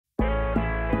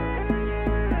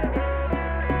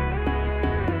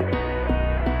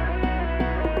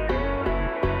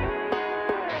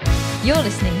You're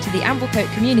listening to the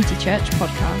Amblecote Community Church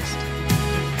podcast.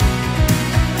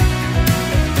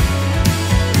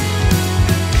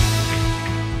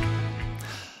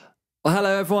 Well,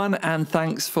 hello everyone, and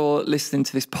thanks for listening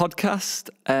to this podcast.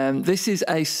 This is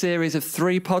a series of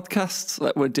 3 podcasts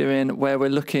that we're doing where we're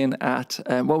looking at,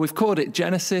 we've called it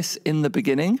Genesis in the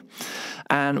beginning,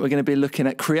 and we're going to be looking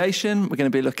at creation, we're going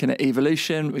to be looking at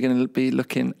evolution, we're going to be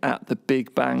looking at the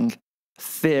Big Bang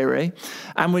theory.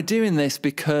 And we're doing this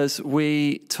because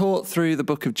we taught through the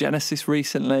book of Genesis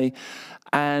recently,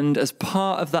 and as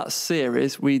part of that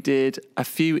series, we did a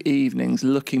few evenings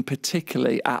looking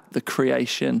particularly at the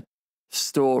creation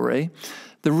story.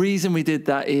 The reason we did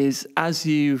that is as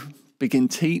you begin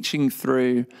teaching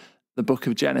through the book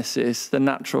of Genesis, the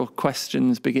natural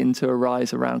questions begin to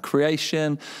arise around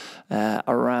creation,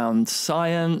 around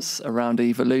science, around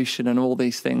evolution and all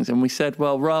these things. And we said,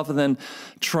 well, rather than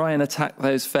try and attack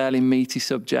those fairly meaty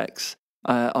subjects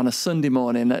on a Sunday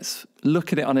morning, let's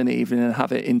look at it on an evening and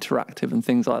have it interactive and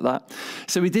things like that.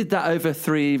 So we did that over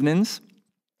 3 evenings.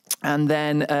 And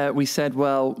then we said,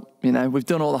 well, you know, we've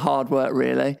done all the hard work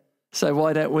really. So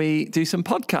why don't we do some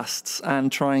podcasts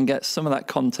and try and get some of that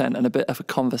content and a bit of a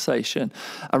conversation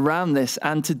around this.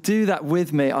 And to do that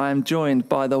with me, I am joined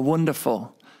by the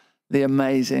wonderful, the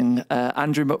amazing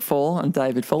Andrew McFall and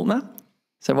David Faulkner.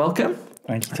 So welcome.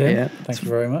 Thank you, Tim. Yeah, thank you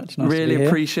very much. Nice really to be here.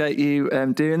 Appreciate you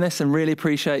doing this, and really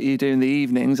appreciate you doing the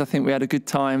evenings. I think we had a good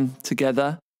time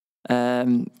together.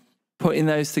 Putting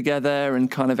those together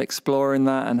and kind of exploring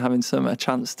that and having a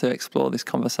chance to explore this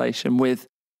conversation with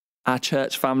our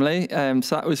church family.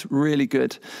 So that was really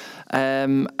good.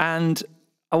 And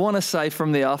I want to say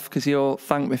from the off, because you'll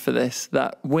thank me for this,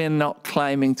 that we're not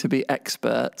claiming to be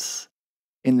experts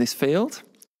in this field.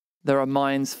 There are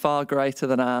minds far greater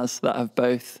than ours that have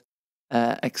both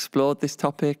explored this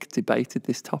topic, debated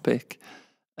this topic,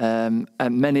 and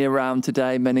many around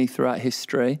today, many throughout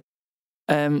history.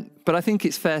 But I think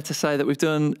it's fair to say that we've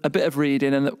done a bit of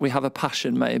reading and that we have a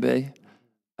passion maybe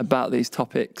about these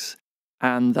topics,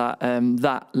 and that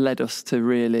that led us to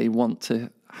really want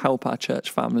to help our church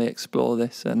family explore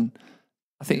this. And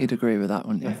I think you'd agree with that,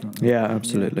 wouldn't you? Yeah,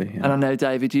 absolutely. Yeah. And I know,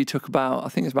 David, you took I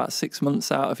think it's about 6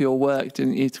 months out of your work,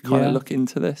 didn't you, to kind of look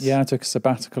into this? Yeah, I took a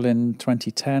sabbatical in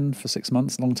 2010 for 6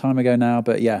 months, a long time ago now,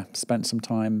 but yeah, spent some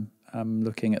time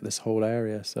looking at this whole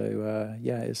area. So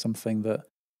it's something that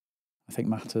I think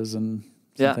matters, and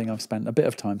something I've spent a bit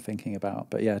of time thinking about.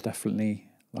 But yeah, definitely,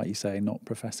 like you say, not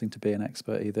professing to be an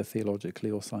expert either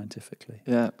theologically or scientifically.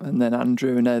 Yeah, and then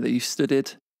Andrew, I know that you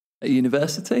studied at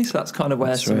university, so that's kind of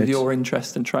where some of your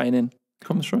interest and training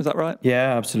comes from. Is that right?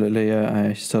 Yeah, absolutely.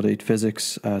 I studied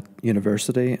physics at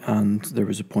university, and there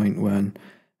was a point when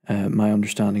my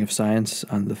understanding of science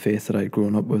and the faith that I'd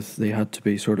grown up with, they had to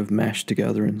be sort of meshed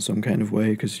together in some kind of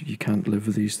way, because you can't live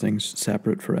with these things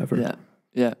separate forever.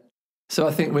 Yeah. So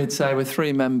I think we'd say we're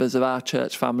 3 members of our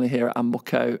church family here at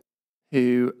Amblecote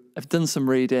who have done some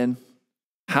reading,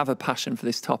 have a passion for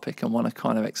this topic, and want to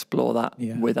kind of explore that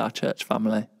with our church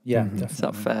family. Yeah, definitely. Is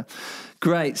that fair?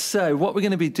 Great. So what we're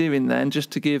going to be doing then,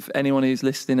 just to give anyone who's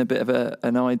listening a bit of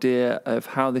an idea of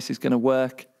how this is going to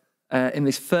work, in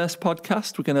this first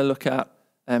podcast, we're going to look at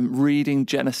reading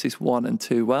Genesis 1 and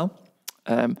 2 well.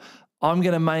 I'm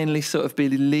going to mainly sort of be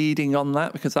leading on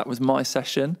that because that was my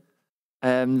session.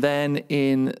 Then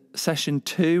in session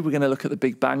 2, we're going to look at the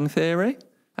Big Bang theory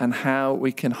and how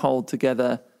we can hold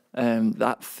together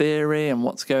that theory and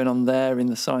what's going on there in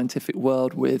the scientific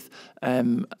world with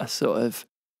a sort of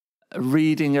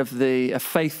reading of a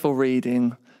faithful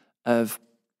reading of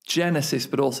Genesis,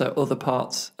 but also other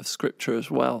parts of Scripture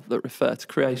as well that refer to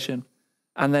creation.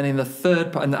 And then in the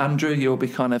third part, and Andrew, you'll be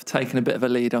kind of taking a bit of a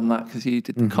lead on that because you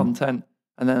did the content.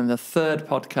 And then in the third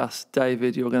podcast,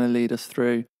 David, you're going to lead us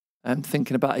through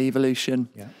thinking about evolution,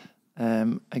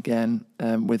 again,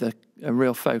 with a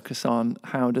real focus on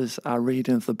how does our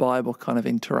reading of the Bible kind of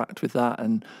interact with that,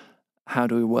 and how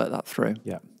do we work that through?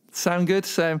 Yeah. Sound good?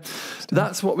 So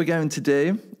that's what we're going to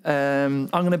do. I'm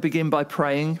going to begin by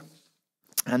praying,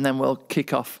 and then we'll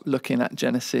kick off looking at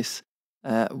Genesis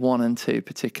 1 and 2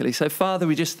 particularly. So, Father,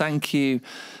 we just thank you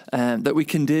that we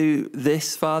can do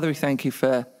this. Father, we thank you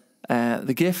for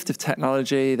the gift of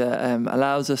technology that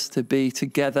allows us to be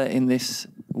together in this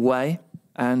way.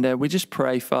 And we just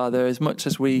pray, Father, as much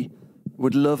as we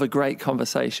would love a great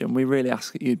conversation, we really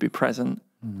ask that you'd be present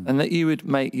and that you would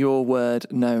make your word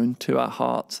known to our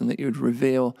hearts, and that you would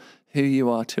reveal who you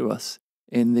are to us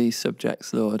in these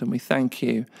subjects, Lord. And we thank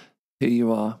you who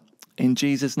you are. In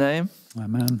Jesus' name.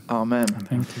 Amen. Amen.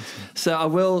 Thank you. So I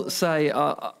will say,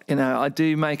 I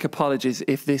do make apologies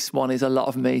if this one is a lot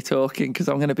of me talking, because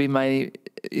I'm going to be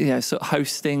sort of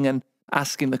hosting and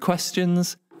asking the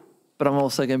questions, but I'm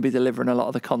also going to be delivering a lot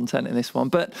of the content in this one.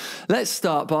 But let's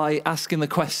start by asking the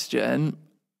question,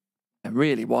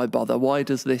 really, why bother? Why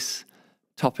does this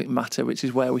topic matter, which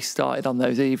is where we started on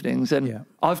those evenings? And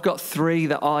I've got 3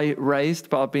 that I raised,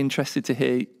 but I'd be interested to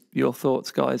hear your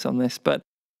thoughts, guys, on this. But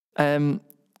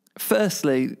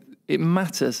firstly, it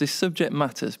matters. This subject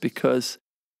matters because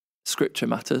Scripture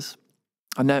matters.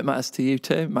 I know it matters to you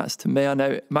too. It matters to me. I know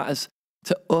it matters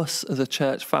to us as a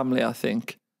church family, I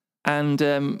think. And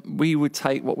we would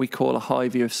take what we call a high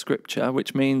view of Scripture,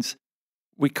 which means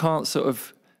we can't sort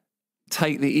of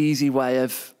take the easy way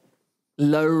of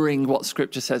lowering what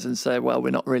Scripture says and say, well, we're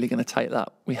not really going to take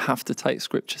that. We have to take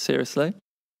Scripture seriously.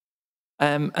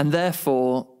 And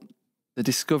therefore, the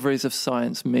discoveries of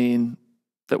science mean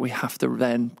that we have to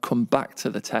then come back to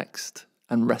the text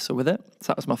and wrestle with it. So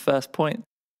that was my first point.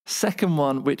 Second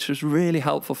one, which was really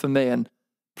helpful for me, and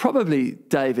probably,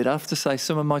 David, I have to say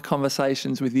some of my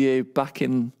conversations with you back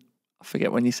in, I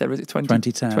forget when you said, was it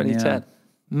 2010? 2010.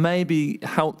 Maybe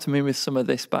helped me with some of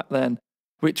this back then,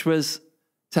 which was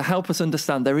to help us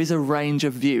understand there is a range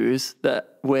of views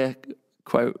that we're,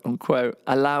 quote unquote,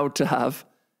 allowed to have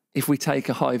if we take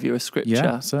a high view of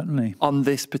Scripture certainly, on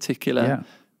this particular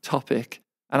topic.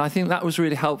 And I think that was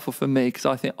really helpful for me, because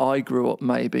I think I grew up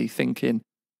maybe thinking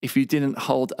if you didn't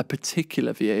hold a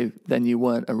particular view, then you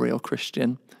weren't a real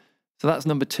Christian. So that's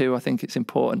number 2. I think it's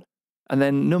important. And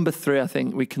then number 3, I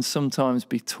think we can sometimes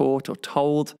be taught or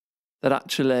told that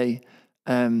actually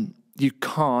you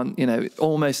can't,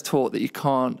 almost taught that you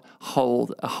can't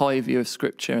hold a high view of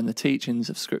Scripture and the teachings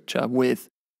of Scripture with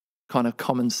kind of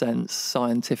common sense,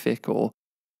 scientific or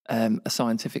a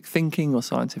scientific thinking or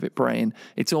scientific brain.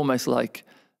 It's almost like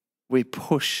we're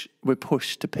pushed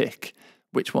to pick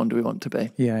which one do we want to be.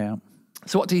 Yeah.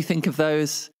 So what do you think of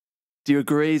those? Do you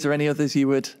agree? Is there any others you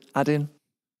would add in?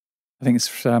 I think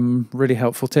it's really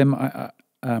helpful, Tim.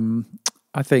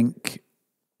 I think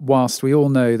whilst we all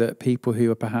know that people who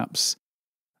are perhaps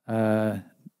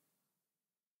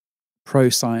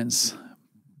pro-science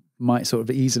might sort of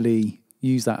easily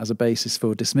use that as a basis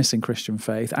for dismissing Christian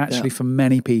faith, actually for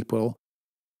many people,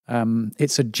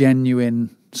 it's a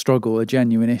genuine struggle, a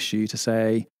genuine issue to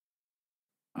say,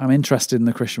 I'm interested in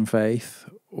the Christian faith,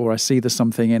 or I see there's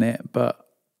something in it, but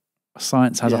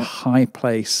science has a high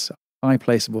place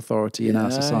of authority in our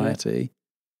society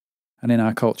and in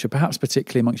our culture, perhaps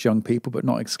particularly amongst young people, but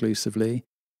not exclusively.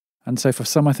 And so for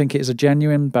some, I think it is a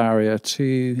genuine barrier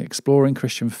to exploring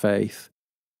Christian faith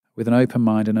with an open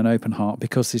mind and an open heart,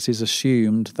 because it is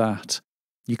assumed that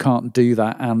you can't do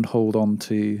that and hold on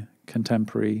to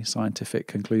contemporary scientific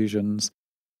conclusions.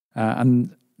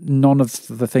 And none of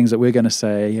the things that we're going to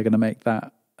say are going to make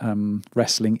that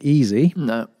wrestling easy.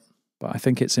 No. But I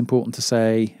think it's important to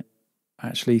say,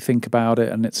 actually think about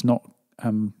it, and it's not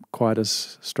quite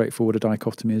as straightforward a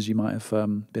dichotomy as you might have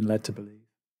been led to believe.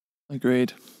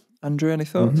 Agreed. Andrew, any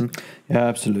thoughts? Mm-hmm. Yeah,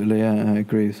 absolutely. I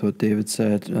agree with what David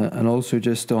said, and also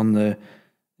just on the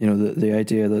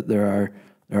idea that there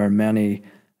are many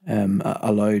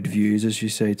allowed views, as you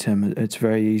say, Tim. It's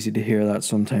very easy to hear that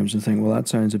sometimes and think, well, that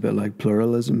sounds a bit like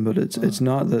pluralism, but it's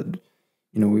not that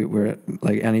we're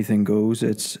like anything goes.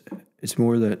 It's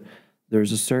more that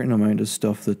there's a certain amount of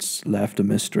stuff that's left a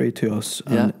mystery to us,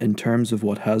 and in terms of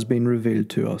what has been revealed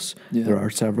to us, there are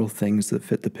several things that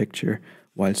fit the picture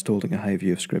whilst holding a high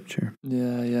view of Scripture.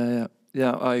 Yeah,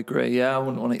 I agree. Yeah, I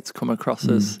wouldn't want it to come across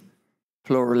as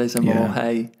pluralism or,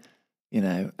 hey,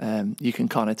 you can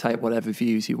kind of take whatever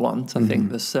views you want. I think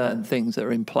there's certain things that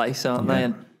are in place, aren't they?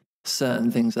 And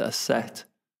certain things that are set.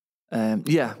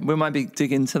 We might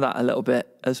dig into that a little bit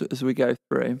as we go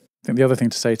through. I think the other thing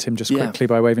to say, Tim, just quickly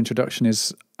by way of introduction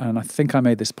is, and I think I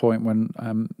made this point when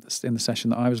in the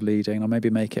session that I was leading, I'll maybe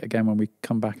make it again when we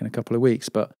come back in a couple of weeks,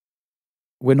 but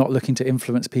we're not looking to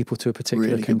influence people to a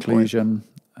particular conclusion.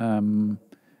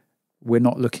 We're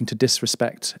not looking to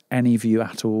disrespect any view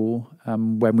at all.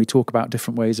 When we talk about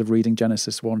different ways of reading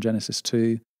Genesis 1, Genesis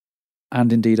 2,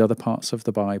 and indeed other parts of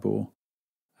the Bible,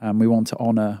 we want to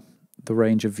honour the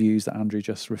range of views that Andrew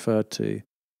just referred to,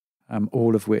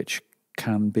 all of which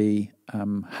can be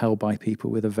held by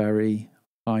people with a very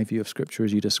high view of Scripture,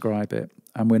 as you describe it.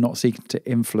 And we're not seeking to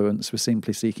influence, we're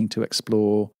simply seeking to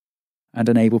explore and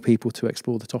enable people to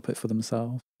explore the topic for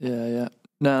themselves. Yeah.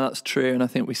 No, that's true. And I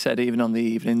think we said even on the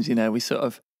evenings, we sort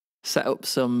of set up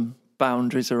some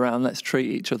boundaries around let's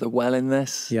treat each other well in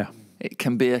this. Yeah. It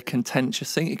can be a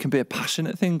contentious thing. It can be a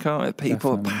passionate thing, can't it?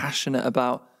 People are passionate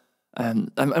about, and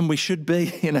we should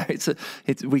be,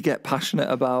 we get passionate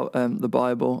about the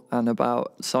Bible and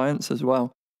about science as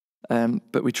well.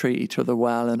 But we treat each other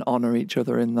well and honour each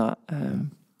other in that.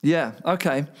 Yeah,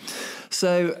 okay.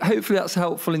 So hopefully that's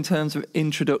helpful in terms of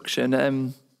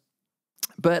introduction.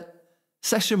 But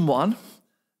session 1,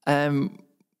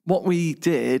 what we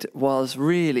did was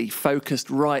really focused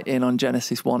right in on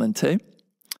Genesis 1 and 2.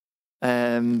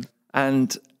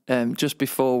 Just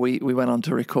before we went on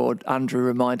to record, Andrew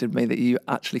reminded me that you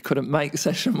actually couldn't make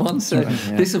session 1, so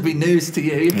this will be news to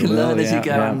you. You can learn as you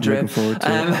go, Andrew. Looking forward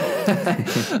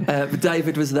to it.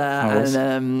 David was there,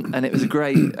 and it was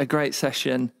a great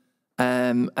session,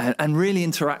 and really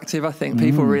interactive. I think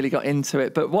people really got into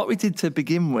it. But what we did to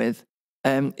begin with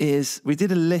is we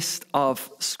did a list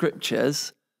of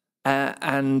scriptures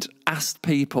and asked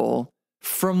people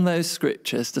from those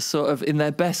scriptures to sort of, in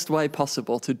their best way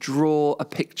possible, to draw a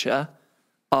picture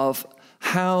of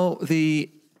how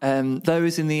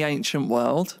those in the ancient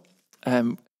world,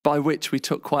 by which we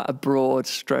took quite a broad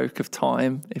stroke of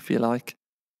time, if you like,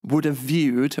 would have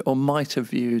viewed or might have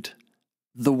viewed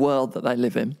the world that they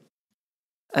live in.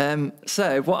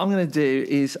 So what I'm going to do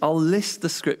is I'll list the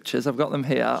scriptures. I've got them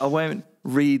here. I won't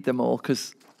read them all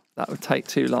because that would take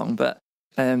too long, but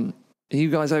are you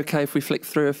guys okay if we flick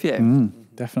through a few?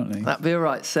 Definitely. That'd be all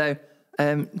right. So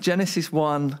Genesis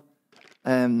 1,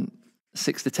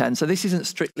 6 to 10. So this isn't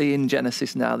strictly in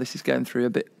Genesis now. This is going through a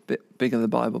bit bigger the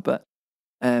Bible. But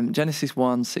Genesis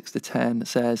 1, 6 to 10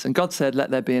 says, "And God said,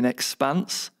 let there be an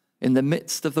expanse in the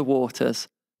midst of the waters,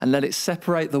 and let it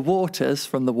separate the waters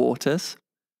from the waters.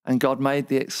 And God made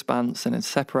the expanse and it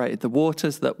separated the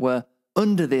waters that were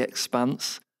under the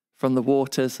expanse from the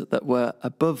waters that were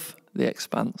above the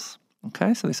expanse."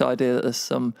 Okay, so this idea that there's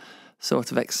some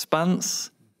sort of expanse,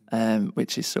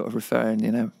 which is sort of referring,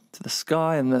 to the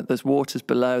sky, and that there's waters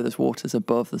below, there's waters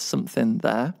above, there's something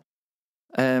there.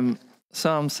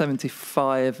 Psalm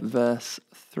 75, verse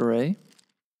 3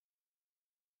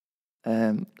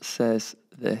 says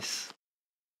this.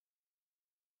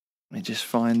 Let me just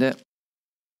find it.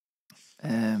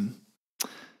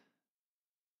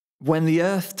 "When the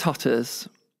earth totters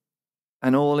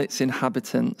and all its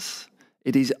inhabitants,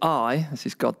 it is I," this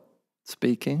is God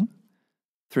speaking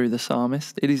through the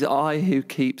psalmist, "it is I who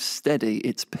keeps steady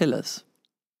its pillars."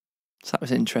 So that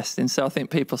was interesting. So I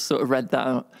think people sort of read that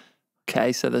out.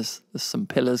 Okay, so there's some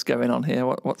pillars going on here.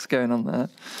 What's going on there?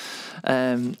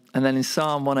 And then in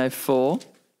Psalm 104,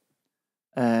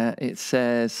 it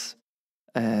says,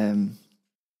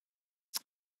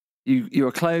 You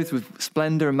are clothed with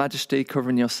splendor and majesty,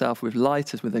 covering yourself with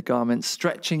light as with a garment,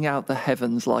 stretching out the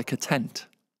heavens like a tent.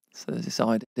 So there's this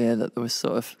idea that there was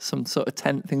sort of some sort of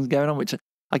tent things going on, which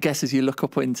I guess as you look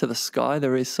up into the sky,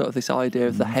 there is sort of this idea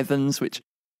of the heavens, which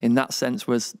in that sense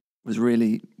was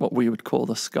really what we would call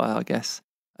the sky, I guess,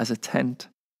 as a tent.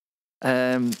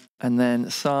 And then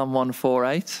Psalm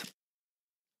 148,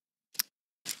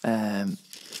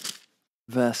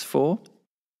 verse 4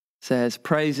 says,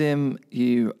 "Praise him,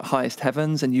 you highest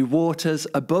heavens, and you waters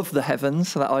above the heavens."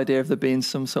 So that idea of there being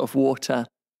some sort of water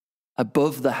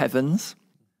above the heavens.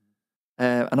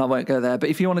 And I won't go there, but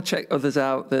if you want to check others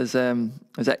out, there's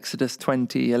Exodus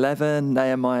 20:11,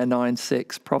 Nehemiah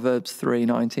 9:6, Proverbs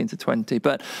 3:19 to 20.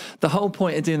 But the whole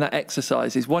point of doing that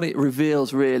exercise is what it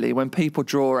reveals really when people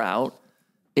draw out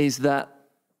is that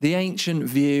the ancient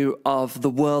view of the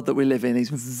world that we live in is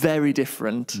very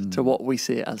different to what we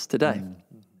see it as today.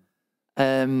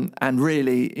 And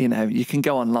really, you can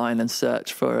go online and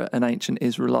search for an ancient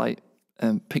Israelite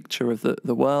picture of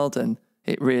the world, and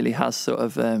it really has sort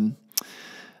of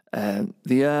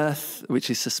the earth, which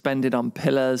is suspended on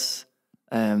pillars.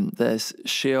 There's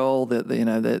Sheol,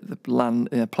 the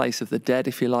land, place of the dead,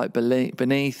 if you like,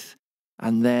 beneath,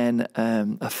 and then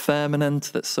a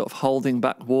firmament that's sort of holding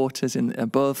back waters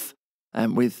above,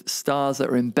 with stars that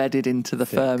are embedded into the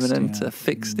firmament,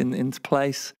 fixed into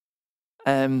place.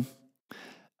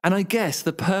 And I guess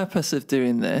the purpose of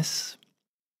doing this,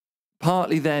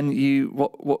 partly then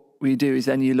what we do is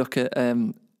then you look at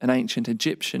an ancient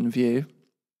Egyptian view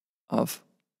of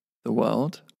the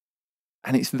world,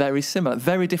 and it's very similar,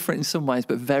 very different in some ways,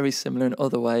 but very similar in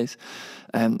other ways.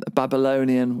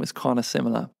 Babylonian was kind of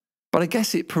similar. But I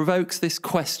guess it provokes this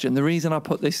question. The reason I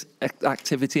put this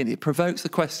activity in, it provokes the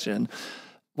question,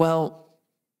 well,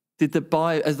 as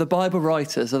the Bible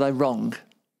writers, are they wrong?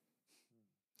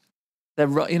 They're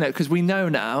right, because we know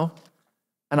now,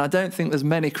 and I don't think there's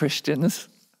many Christians,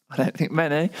 I don't think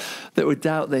many, that would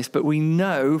doubt this, but we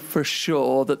know for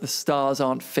sure that the stars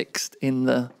aren't fixed in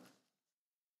the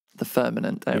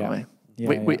firmament, don't we?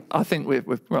 I think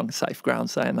we're on safe ground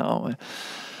saying that, aren't we?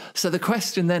 So the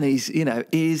question then is,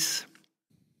 is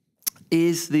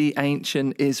the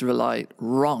ancient Israelite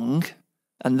wrong?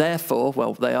 And therefore,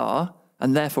 well, they are,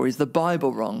 and therefore is the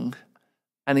Bible wrong?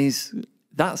 And is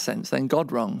that sense then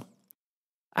God wrong?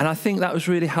 And I think that was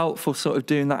really helpful, sort of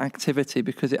doing that activity,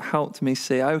 because it helped me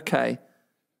see, okay,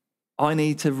 I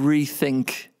need to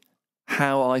rethink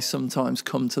how I sometimes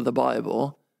come to the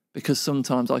Bible, because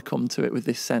sometimes I come to it with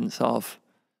this sense of,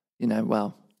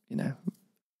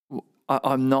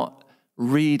 I'm not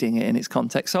reading it in its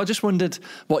context. So I just wondered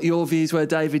what your views were.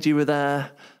 David, you were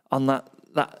there on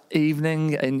that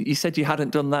evening, and you said you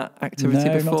hadn't done that activity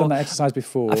before. No, not done that exercise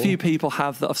before. A few people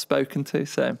have that I've spoken to,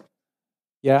 so...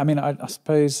 Yeah, I mean, I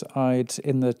suppose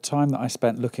in the time that I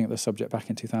spent looking at the subject back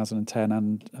in 2010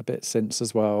 and a bit since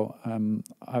as well,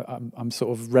 I'm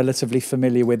sort of relatively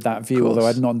familiar with that view, although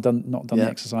I'd not done the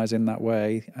exercise in that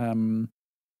way. The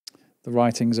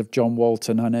writings of John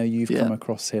Walton, I know you've come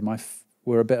across him,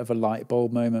 were a bit of a light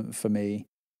bulb moment for me.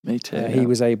 Me too. He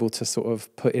was able to sort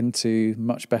of put into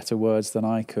much better words than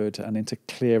I could, and into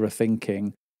clearer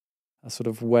thinking, a sort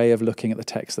of way of looking at the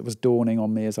text that was dawning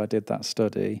on me as I did that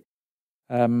study.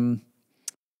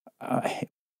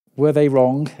 Were they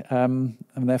wrong? And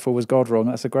therefore was God wrong?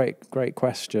 That's a great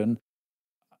question.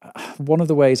 One of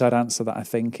the ways I'd answer that, I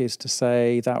think, is to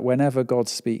say that whenever God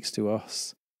speaks to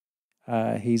us,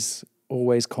 he's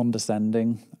always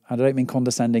condescending. I don't mean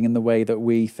condescending in the way that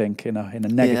we think in a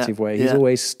negative way. He's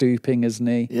always stooping, isn't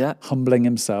he? Yeah. Humbling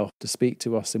himself to speak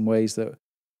to us in ways that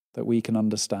we can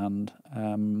understand.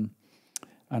 I'm,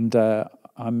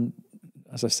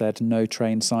 as I said, no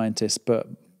trained scientist, but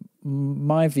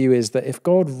my view is that if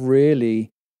God really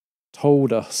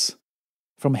told us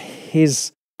from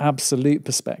his absolute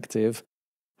perspective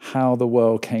how the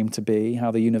world came to be,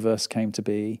 how the universe came to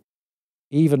be,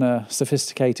 even a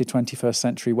sophisticated 21st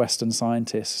century Western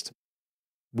scientist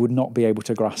would not be able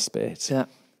to grasp it. Yeah.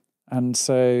 And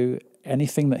so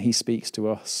anything that he speaks to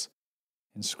us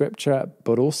in Scripture,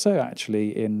 but also actually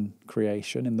in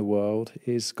creation, in the world,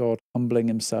 is God humbling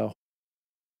himself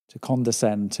to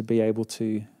condescend, to be able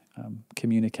to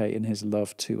communicate in his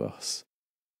love to us.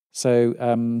 So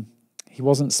he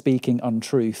wasn't speaking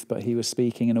untruth, but he was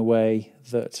speaking in a way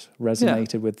that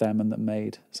resonated with them and that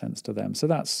made sense to them. So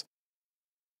that's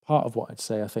part of what I'd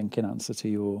say, I think, in answer to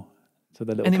the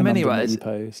little conundrum that you posed. And in many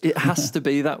ways, it has to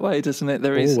be that way, doesn't it?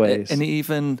 There Always. And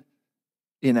even,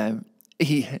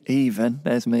 even,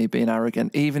 there's me being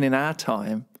arrogant, even in our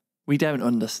time, we don't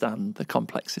understand the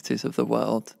complexities of the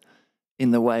world in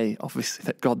the way, obviously,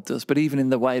 that God does, but even in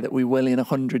the way that we will in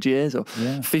 100 years or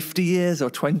 50 years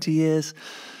or 20 years.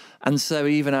 And so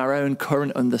even our own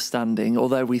current understanding,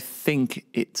 although we think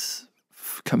it's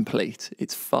complete,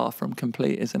 it's far from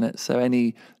complete, isn't it? So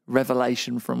any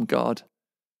revelation from God.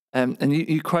 And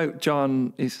you quote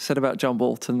John, you said about John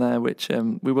Walton there, which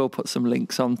we will put some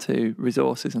links onto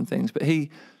resources and things, but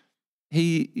he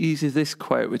uses this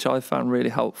quote, which I found really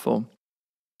helpful.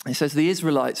 He says, the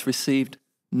Israelites received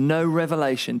no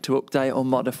revelation to update or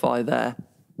modify their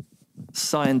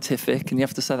scientific, and you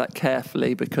have to say that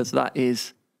carefully because that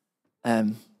is,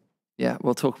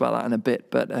 we'll talk about that in a bit,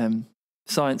 but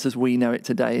science as we know it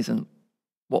today isn't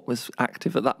what was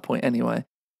active at that point anyway,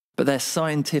 but their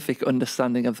scientific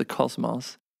understanding of the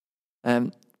cosmos.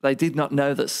 They did not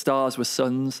know that stars were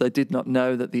suns. They did not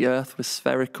know that the earth was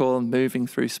spherical and moving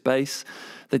through space.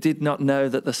 They did not know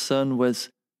that the sun was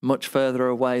much further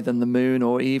away than the moon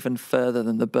or even further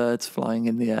than the birds flying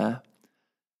in the air.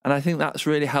 And I think that's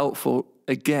really helpful,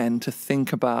 again, to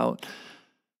think about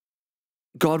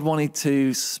God wanting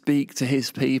to speak to his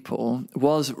people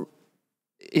was,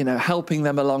 helping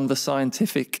them along the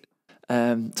scientific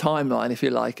timeline, if you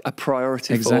like, a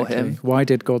priority for him. Why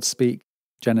did God speak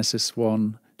Genesis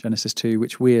 1, Genesis 2,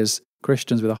 which we as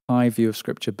Christians with a high view of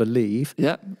Scripture believe?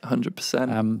 Yeah,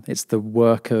 100%. It's the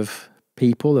work of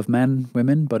people, of men,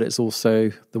 women, but it's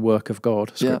also the work of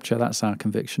God, Scripture. That's our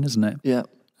conviction, isn't it? Yeah.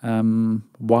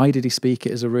 Why did he speak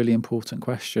it is a really important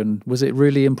question. Was it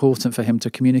really important for him to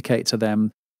communicate to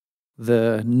them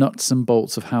the nuts and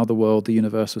bolts of how the world, the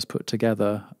universe was put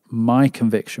together? My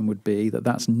conviction would be that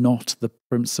that's not the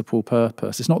principal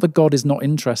purpose. It's not that God is not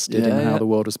interested in how the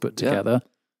world was put together.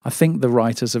 I think the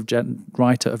writer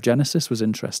of Genesis was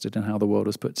interested in how the world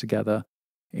was put together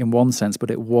in one sense,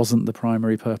 but it wasn't the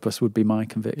primary purpose, would be my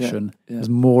conviction. It was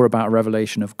more about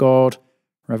revelation of God,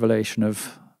 revelation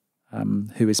of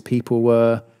who his people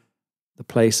were, the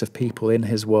place of people in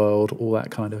his world, all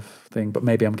that kind of thing. But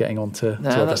maybe I'm getting on to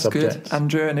other subjects. Good.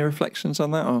 Andrew, any reflections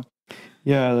on that? Or?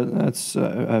 Yeah, that's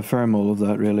I affirm all of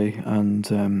that, really.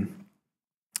 And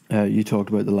you talked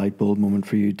about the light bulb moment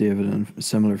for you, David, and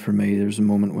similar for me. There's a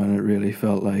moment when it really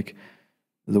felt like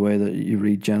the way that you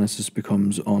read Genesis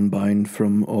becomes unbound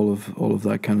from all of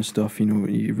that kind of stuff.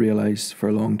 You realise for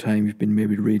a long time you've been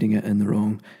maybe reading it in the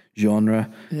wrong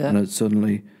genre, and it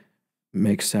suddenly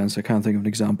makes sense. I can't think of an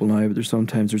example now, but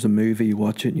there's a movie, you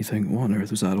watch it and you think, what on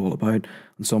earth was that all about?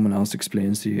 And someone else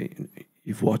explains to you,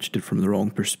 you've watched it from the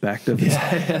wrong perspective.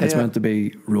 It's meant to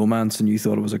be romance and you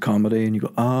thought it was a comedy, and you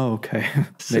go, oh, okay.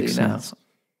 Makes sense.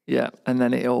 Yeah, and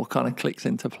then it all kind of clicks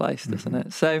into place, doesn't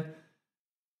it? So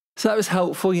that was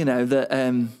helpful,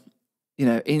 that,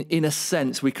 in a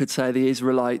sense, we could say the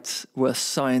Israelites were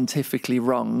scientifically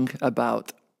wrong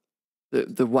about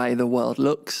the way the world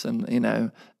looks, and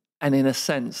in a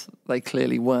sense, they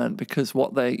clearly weren't, because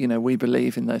what we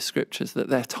believe in those scriptures, that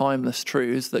they're timeless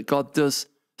truths, that God does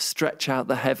stretch out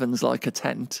the heavens like a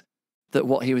tent, that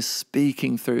what he was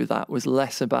speaking through that was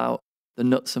less about the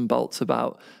nuts and bolts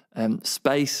about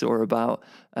space or about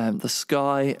the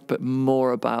sky, but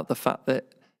more about the fact that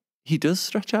he does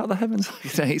stretch out the heavens.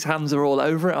 His hands are all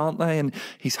over it, aren't they? And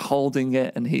he's holding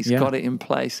it and he's got it in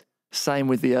place. Same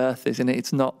with the earth, isn't it?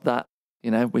 It's not that,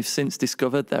 we've since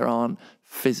discovered there aren't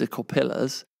physical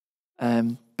pillars,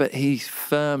 but he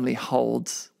firmly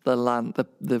holds the land,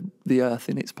 the earth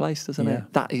in its place, doesn't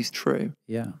it? That is true.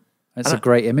 Yeah. It's a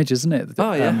great image, isn't it?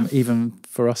 Oh, yeah. Even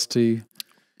for us to...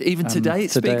 Even today,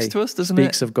 it speaks to us, doesn't it?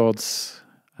 Speaks of God's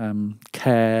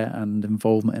care and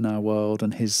involvement in our world,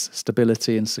 and his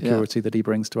stability and security that he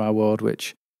brings to our world,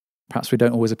 which perhaps we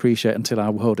don't always appreciate until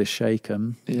our world is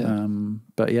shaken.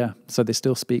 But so they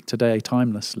still speak today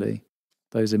timelessly,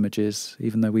 those images,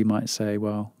 even though we might say,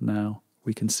 well, now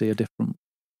we can see a different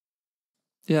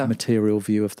material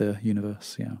view of the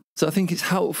universe. Yeah. So I think it's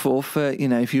helpful for,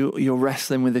 if you're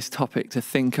wrestling with this topic, to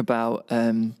think about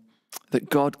that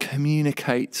God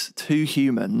communicates to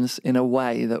humans in a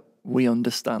way that we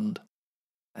understand.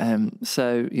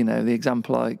 So, the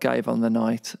example I gave on the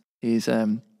night is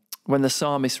when the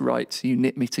psalmist writes, "You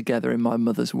knit me together in my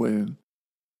mother's womb."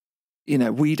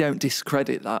 We don't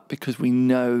discredit that, because we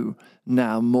know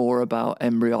now more about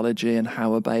embryology and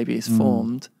how a baby is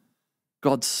formed.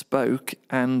 God spoke,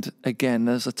 and again,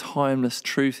 there's a timeless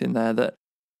truth in there that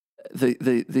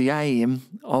the aim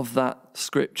of that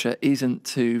scripture isn't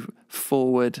to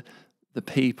forward the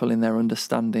people in their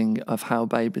understanding of how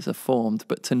babies are formed,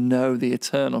 but to know the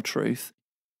eternal truth.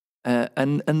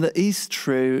 And that is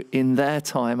true in their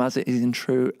time as it is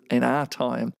true in our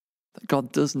time, that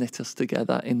God does knit us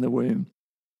together in the womb.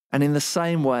 And in the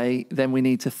same way, then we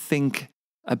need to think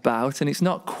about, and it's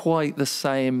not quite the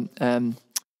same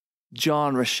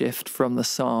genre shift from the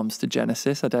Psalms to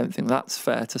Genesis. I don't think that's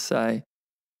fair to say.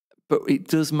 But it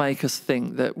does make us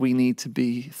think that we need to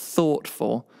be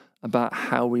thoughtful about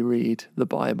how we read the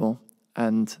Bible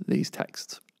and these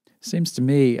texts. Seems to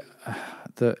me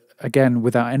that, again,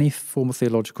 without any formal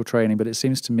theological training, but it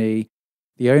seems to me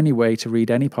the only way to read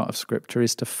any part of Scripture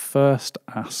is to first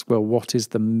ask, well, what is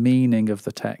the meaning of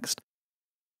the text?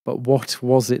 But what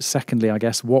was it, secondly, I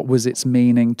guess, what was its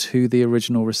meaning to the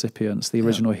original recipients, the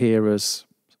original hearers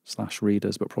 /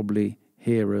 readers, but probably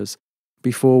hearers,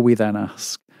 before we then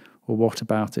ask, well, what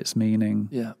about its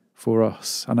meaning for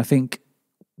us? And I think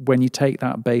when you take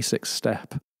that basic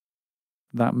step,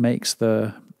 that makes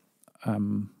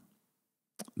some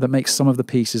of the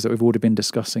pieces that we've already been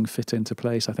discussing fit into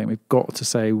place. I think we've got to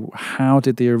say, how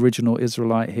did the original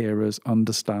Israelite hearers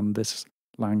understand this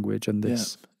language and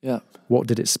this? What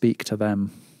did it speak to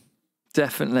them?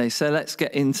 Definitely. So let's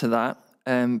get into that,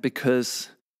 because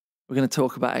we're going to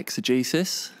talk about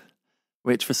exegesis,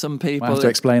 which for some people... I have to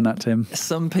explain that, Tim.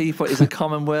 Some people is a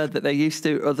common word that they're used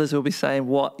to. Others will be saying,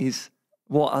 what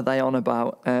are they on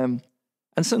about? And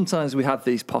sometimes we have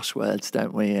these posh words,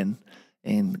 don't we,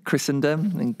 in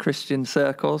Christendom, in Christian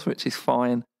circles, which is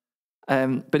fine.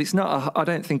 But it's not. I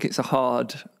don't think it's a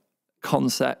hard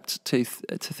concept to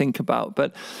think about.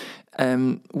 But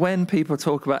when people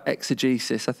talk about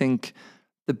exegesis, I think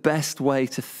the best way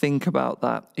to think about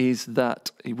that is that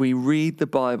we read the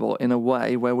Bible in a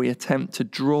way where we attempt to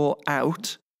draw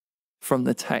out from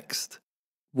the text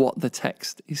what the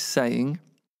text is saying,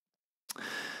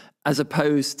 as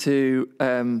opposed to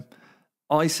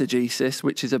eisegesis,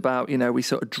 which is about, we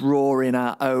sort of draw in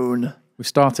our own... We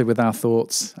started with our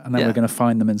thoughts, and then we're going to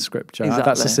find them in Scripture. Exactly.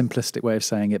 That's a simplistic way of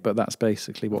saying it, but that's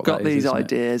basically what We've got these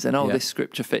ideas, and this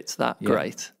Scripture fits that. Yeah.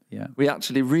 Great. Yeah. We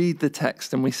actually read the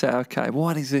text and we say, okay,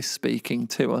 what is this speaking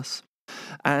to us?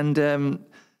 And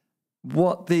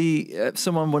what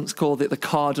someone once called it the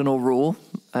cardinal rule.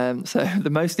 So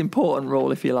the most important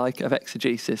rule, if you like, of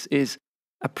exegesis is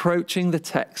approaching the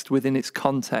text within its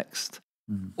context,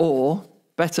 or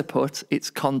better put,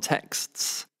 its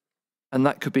contexts. And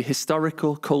that could be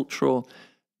historical, cultural,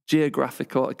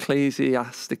 geographical,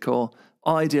 ecclesiastical,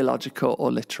 ideological,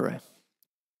 or literary.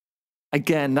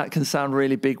 Again, that can sound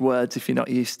really big words if you're not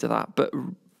used to that, but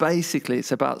basically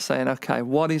it's about saying, okay,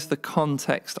 what is the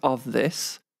context of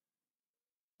this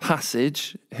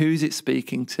passage? Who's it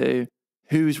speaking to?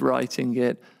 Who's writing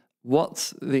it?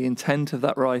 What's the intent of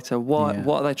that writer? What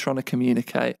are they trying to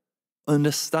communicate?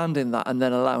 Understanding that and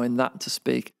then allowing that to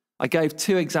speak. I gave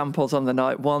 2 examples on the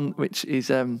night. One, which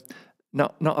is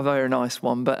not a very nice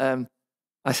one, but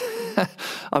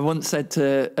I once said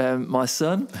to my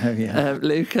son,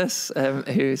 Lucas,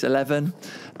 who's 11,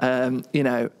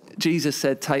 Jesus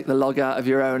said, take the log out of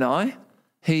your own eye.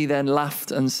 He then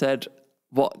laughed and said,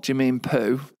 what do you mean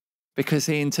poo? Because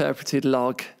he interpreted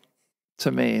log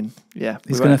to mean,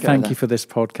 He's going to thank you for this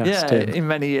podcast, Tim. In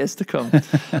many years to come.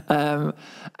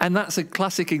 And that's a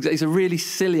classic example. It's a really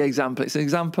silly example. It's an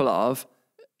example of,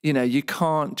 you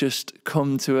can't just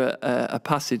come to a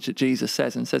passage that Jesus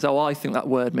says and says, oh, I think that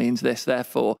word means this,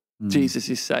 therefore Jesus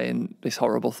is saying this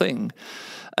horrible thing.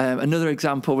 Another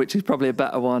example, which is probably a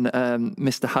better one,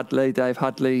 Mr. Hadley, Dave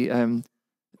Hadley,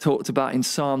 talked about in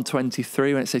Psalm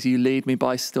 23 when it says, you lead me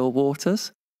by still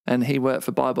waters. And he worked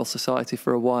for Bible Society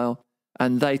for a while.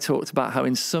 And they talked about how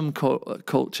in some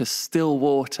cultures, still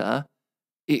water,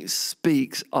 it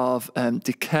speaks of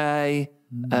decay,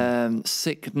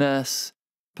 sickness,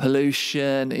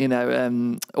 pollution,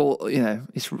 it's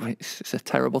a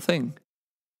terrible thing.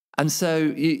 And so,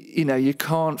 you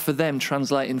can't, for them,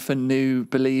 translating for new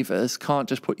believers, can't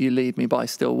just put you lead me by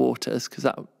still waters, because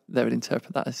they would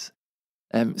interpret that as...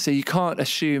 so you can't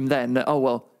assume then that,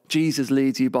 Jesus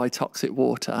leads you by toxic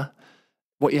water.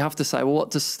 What you have to say, what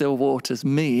does still waters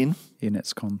mean? In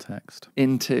its context.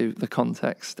 Into the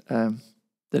context that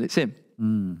it's in.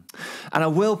 And I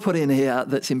will put in here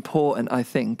that's important, I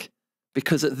think,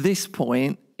 because at this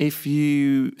point, if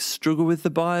you struggle with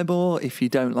the Bible, if you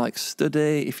don't like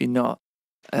study, if you're not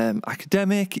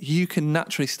academic, you can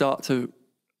naturally start to,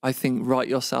 I think, write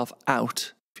yourself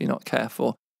out, if you're not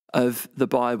careful, of the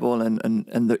Bible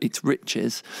and its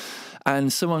riches.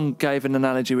 And someone gave an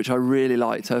analogy which I really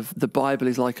liked of the Bible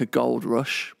is like a gold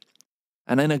rush.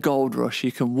 And in a gold rush,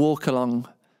 you can walk along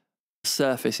the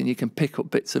surface and you can pick up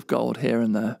bits of gold here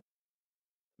and there.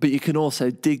 But you can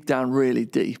also dig down really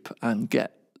deep and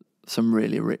get some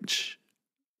really rich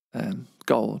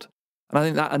gold. And I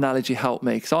think that analogy helped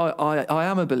me, because I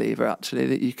am a believer, actually,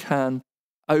 that you can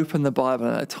open the Bible.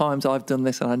 And at times I've done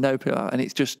this, and I know people, and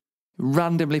it's just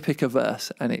randomly pick a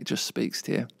verse and it just speaks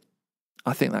to you.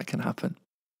 I think that can happen.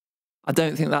 I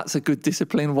don't think that's a good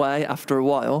disciplined way after a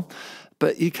while,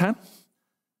 but you can.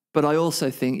 But I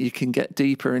also think you can get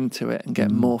deeper into it and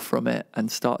get more from it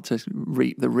and start to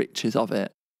reap the riches of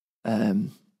it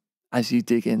as you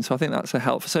dig in. So I think that's a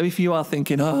help. So if you are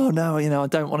thinking, oh no, I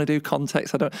don't want to do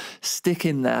context, stick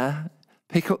in there,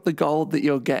 pick up the gold that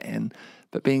you're getting,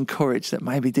 but be encouraged that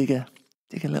maybe dig a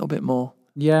little bit more.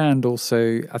 Yeah, and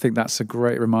also I think that's a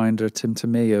great reminder, Tim, to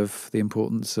me of the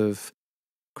importance of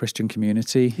Christian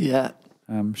community. Yeah.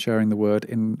 Sharing the word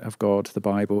of God, the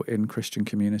Bible, in Christian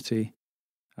community.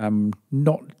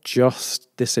 Not just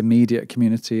this immediate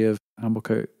community of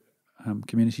Amblecote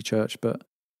Community Church, but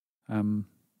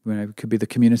it could be the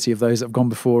community of those that have gone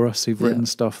before us, who've written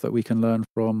stuff that we can learn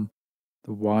from,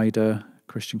 the wider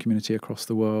Christian community across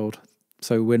the world.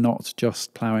 So we're not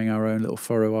just ploughing our own little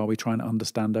furrow, are we, trying to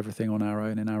understand everything on our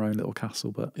own in our own little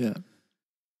castle? But there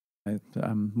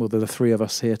are the 3 of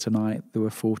us here tonight. There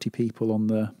were 40 people on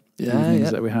the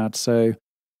evenings that we had. So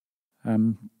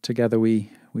together we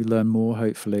learn more,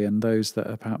 hopefully, and those that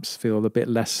are perhaps feel a bit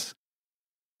less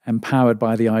empowered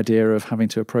by the idea of having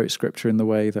to approach Scripture in the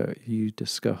way that you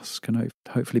discuss can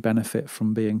hopefully benefit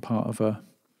from being part of a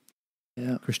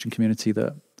Christian community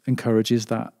that encourages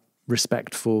that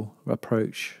respectful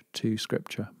approach to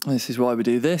Scripture. This is why we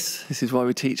do this. This is why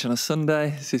we teach on a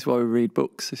Sunday. This is why we read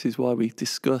books. This is why we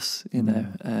discuss,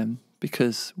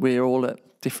 because we're all at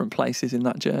different places in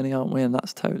that journey, aren't we? And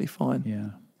that's totally fine.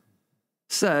 Yeah.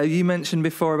 So you mentioned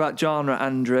before about genre,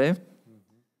 Andrew.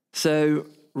 So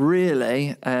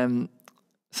really,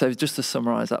 so just to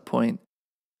summarise that point,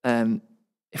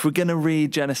 if we're going to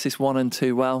read Genesis 1 and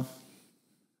 2 well,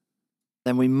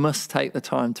 then we must take the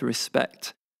time to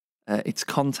respect its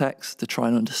context, to try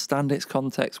and understand its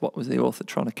context. What was the author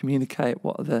trying to communicate?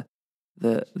 What are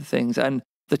the things? And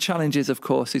the challenge is, of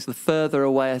course, is the further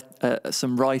away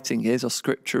some writing is, or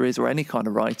Scripture is, or any kind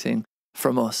of writing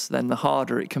from us, then the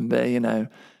harder it can be, to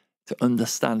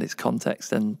understand its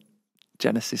context. And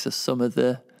Genesis is some of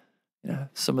the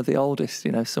oldest,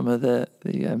 some of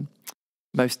the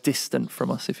most distant from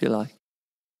us, if you like.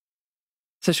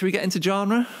 So should we get into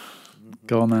genre?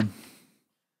 Go on then.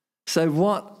 So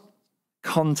what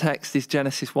context is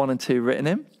Genesis 1 and 2 written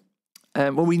in?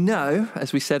 Well, we know,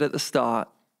 as we said at the start,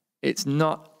 it's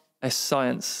not a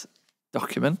science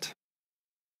document.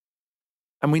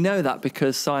 And we know that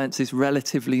because science is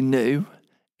relatively new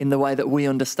in the way that we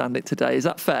understand it today. Is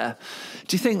that fair?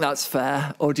 Do you think that's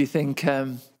fair, or do you think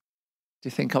I'm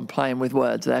playing with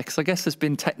words there? Because I guess there's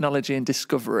been technology and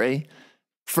discovery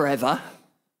forever.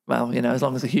 Well, as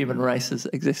long as the human race has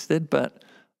existed, but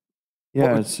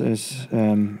yeah, it's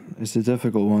a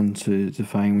difficult one to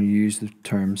define. When you use the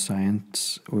term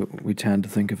science, we tend to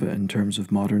think of it in terms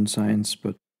of modern science,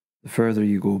 but the further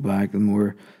you go back, the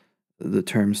more the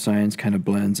term science kind of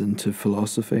blends into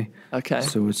philosophy. Okay.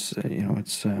 So it's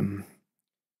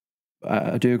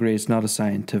I do agree it's not a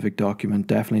scientific document,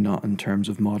 definitely not in terms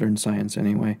of modern science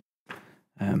anyway.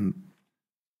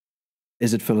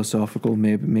 Is it philosophical?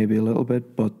 Maybe a little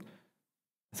bit, but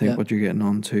I think what you're getting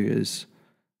onto is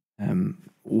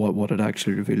what it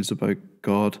actually reveals about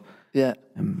God. Yeah.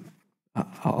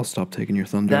 I'll stop taking your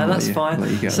thunder. No, that's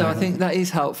fine. So I think that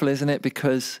is helpful, isn't it?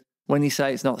 Because when you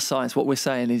say it's not science, what we're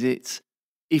saying is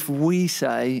if we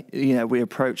say, we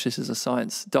approach this as a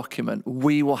science document,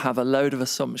 we will have a load of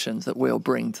assumptions that we'll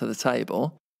bring to the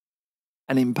table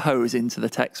and impose into the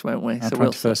text, won't we? Our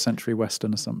 21st century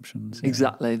Western assumptions. Yeah.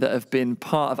 Exactly, that have been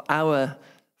part of our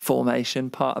formation,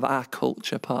 part of our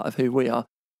culture, part of who we are.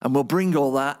 And we'll bring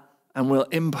all that and we'll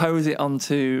impose it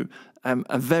onto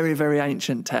a very, very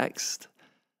ancient text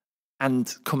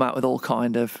and come out with all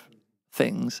kind of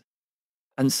things.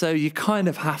 And so you kind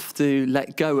of have to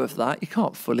let go of that. You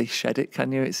can't fully shed it,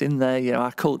 can you? It's in there,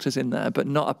 our culture's in there, but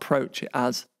not approach it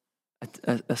as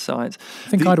a science. I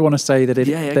think I'd want to say that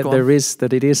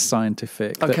it is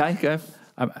scientific. Okay, go.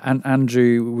 And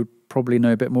Andrew would probably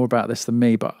know a bit more about this than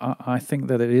me, but I think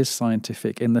that it is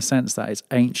scientific in the sense that it's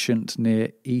ancient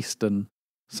Near Eastern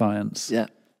science. Yeah.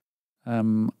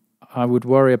 I would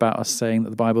worry about us saying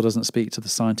that the Bible doesn't speak to the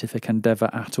scientific endeavour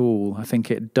at all. I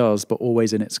think it does, but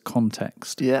always in its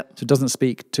context. Yeah. So it doesn't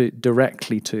speak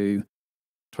directly to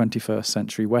 21st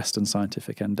century Western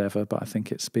scientific endeavour, but I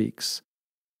think it speaks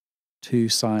to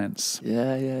science.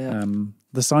 Yeah.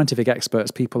 The scientific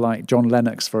experts, people like John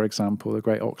Lennox, for example, the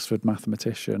great Oxford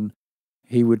mathematician,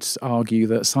 he would argue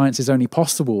that science is only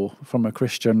possible from a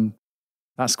Christian.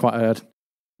 That's quite a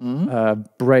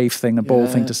brave thing, a bold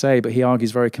thing to say, but he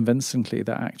argues very convincingly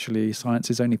that actually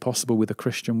science is only possible with a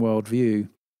Christian worldview.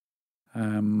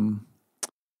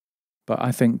 But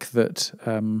I think that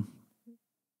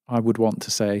I would want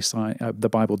to say the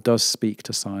Bible does speak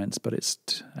to science, but it's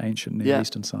ancient Near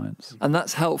Eastern science. And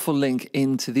that's helpful link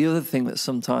into the other thing that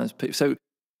sometimes people... So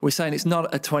we're saying it's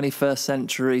not a 21st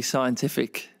century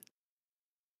scientific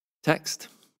text.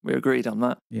 We agreed on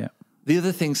that. Yeah. The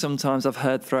other thing sometimes I've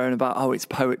heard thrown about, it's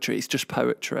poetry, it's just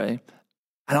poetry.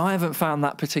 And I haven't found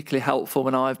that particularly helpful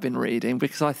when I've been reading,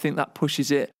 because I think that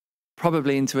pushes it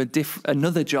probably into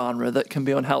another genre that can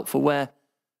be unhelpful, where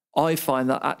I find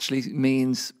that actually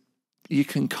means you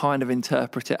can kind of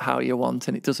interpret it how you want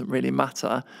and it doesn't really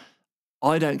matter.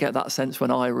 I don't get that sense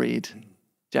when I read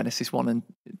Genesis 1 and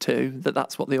 2,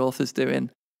 that's what the author's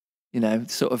doing,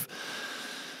 sort of...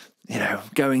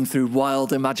 going through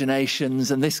wild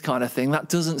imaginations and this kind of thing. That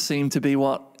doesn't seem to be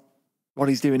what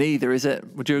he's doing either, is it?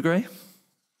 Would you agree?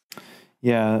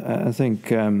 Yeah, I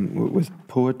think with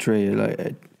poetry,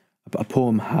 a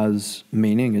poem has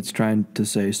meaning. It's trying to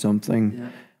say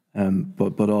something,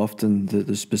 but often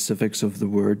the specifics of the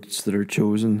words that are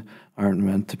chosen aren't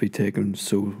meant to be taken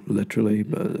so literally,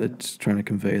 but it's trying to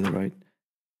convey the right.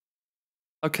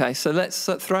 Okay, so let's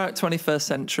throw out 21st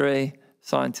century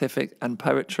scientific and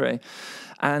poetry,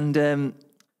 and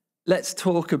let's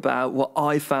talk about what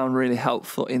I found really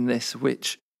helpful in this,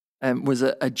 which was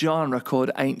a genre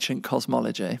called ancient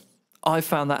cosmology. I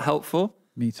found that helpful.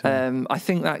 Me too. I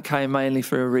think that came mainly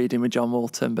through a reading with John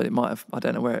Walton, but I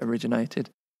don't know where it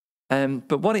originated.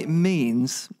 But what it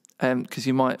means, because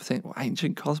you might think,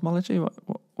 ancient cosmology, what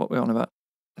are we on about?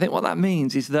 I think what that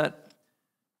means is that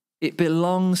it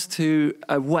belongs to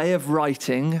a way of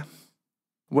writing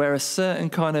where a certain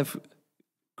kind of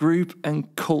group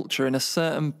and culture in a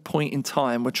certain point in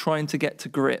time were trying to get to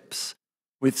grips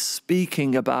with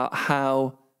speaking about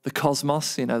how the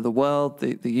cosmos, the world,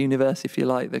 the universe, if you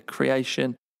like, the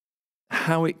creation,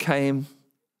 how it came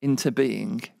into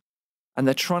being. And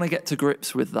they're trying to get to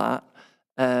grips with that.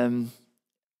 And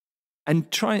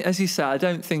as you say, I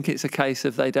don't think it's a case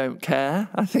of they don't care.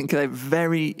 I think they're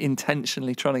very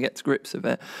intentionally trying to get to grips with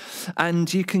it.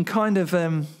 And you can kind of...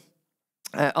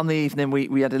 on the evening,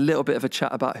 we had a little bit of a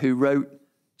chat about who wrote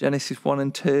Genesis 1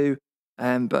 and 2.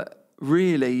 But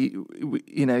really,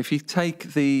 if you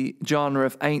take the genre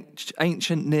of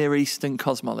ancient Near Eastern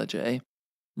cosmology,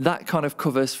 that kind of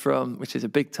covers from, which is a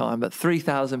big time, but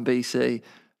 3000 BC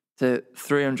to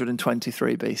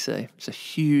 323 BC. It's a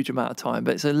huge amount of time,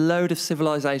 but it's a load of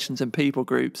civilizations and people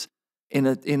groups in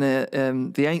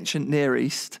the ancient Near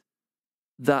East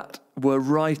that were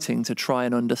writing to try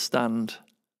and understand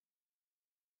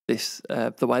this,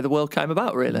 the way the world came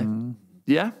about, really.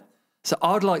 Yeah? So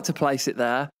I'd like to place it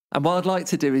there. And what I'd like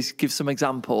to do is give some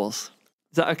examples.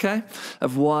 Is that okay?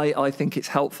 Of why I think it's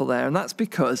helpful there. And that's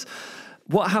because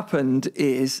what happened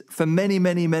is, for many,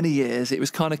 many, many years, it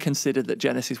was kind of considered that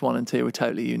Genesis 1 and 2 were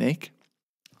totally unique.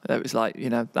 It was like,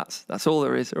 that's all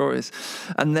there is, or is.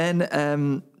 And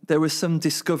then there was some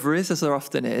discoveries, as there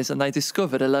often is, and they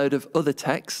discovered a load of other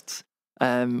texts,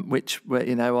 which were,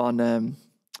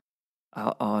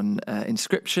 on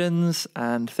inscriptions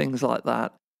and things like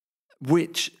that,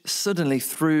 which suddenly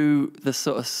threw the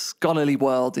sort of scholarly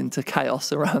world into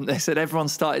chaos around this, and everyone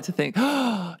started to think,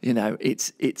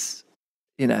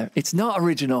 it's not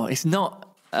original, it's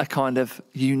not a kind of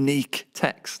unique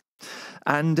text.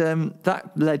 And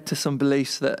that led to some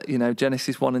beliefs that,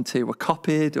 Genesis 1 and 2 were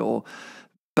copied or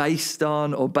based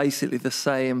on or basically the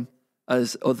same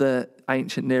as other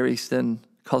ancient Near Eastern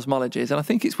cosmologies. And I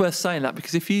think it's worth saying that,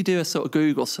 because if you do a sort of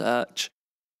Google search,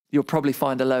 you'll probably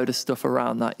find a load of stuff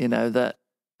around that, that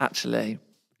actually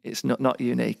it's not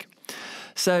unique.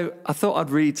 So I thought I'd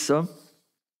read some.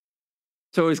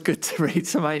 It's always good to read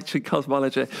some ancient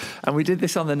cosmology. And we did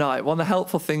this on the night. One of the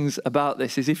helpful things about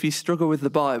this is if you struggle with the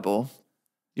Bible,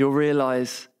 you'll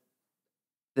realise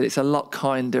that it's a lot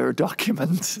kinder a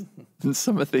document than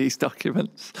some of these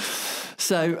documents.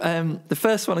 So the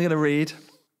first one I'm going to read,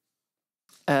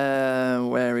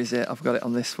 where is it? I've got it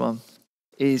on this one,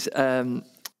 is Enuma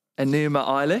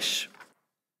Elish,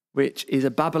 which is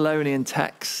a Babylonian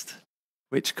text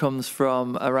which comes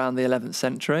from around the 11th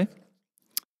century.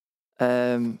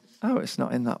 It's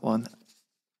not in that one.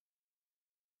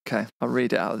 Okay, I'll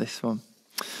read it out of this one.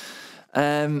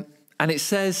 And it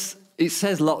says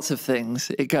lots of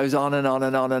things. It goes on and on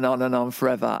and on and on and on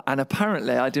forever. And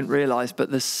apparently, I didn't realise, but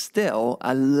there's still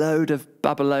a load of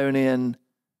Babylonian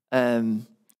pillars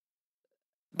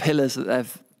that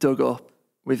they've dug up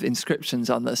with inscriptions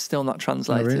on that are still not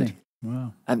translated. Oh, really?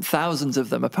 Wow. And thousands of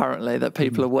them, apparently, that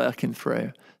people are working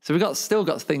through. So we've still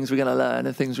got things we're going to learn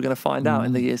and things we're going to find out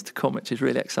in the years to come, which is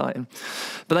really exciting.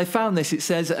 But they found this. It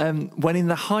says, when in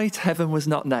the height heaven was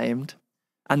not named,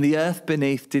 and the earth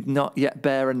beneath did not yet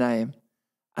bear a name,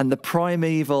 and the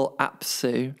primeval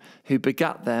Apsu, who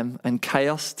begat them, and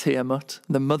Chaos Tiamat,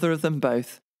 the mother of them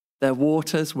both, their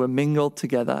waters were mingled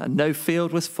together, and no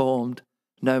field was formed,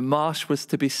 no marsh was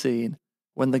to be seen,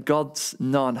 when the gods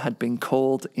none had been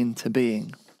called into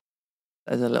being.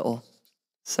 There's a little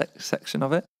section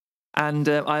of it. And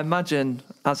I imagine,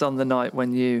 as on the night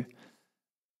when you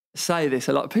say this,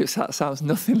 a lot of people say that sounds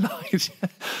nothing like,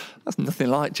 that's nothing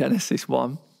like Genesis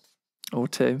 1 or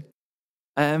 2.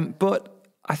 But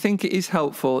I think it is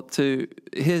helpful to,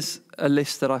 here's a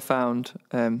list that I found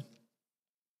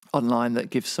online that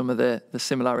gives some of the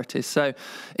similarities. So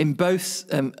in both,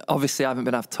 obviously I haven't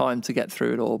been enough time to get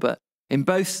through it all, but in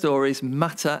both stories,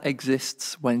 matter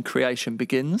exists when creation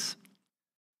begins.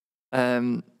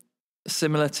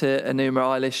 Similar to Enuma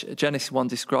Elish, Genesis 1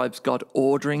 describes God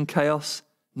ordering chaos,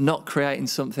 not creating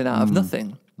something out of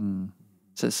nothing.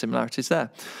 So there's similarities there.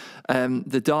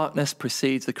 The darkness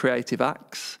precedes the creative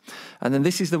acts. And then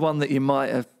this is the one that you might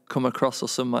have come across or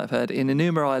some might have heard. In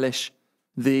Enuma Elish,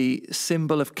 the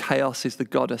symbol of chaos is the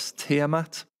goddess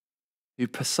Tiamat, who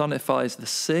personifies the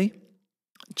sea.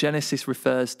 Genesis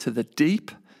refers to the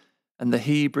deep, and the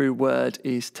Hebrew word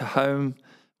is Tehom,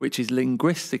 which is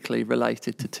linguistically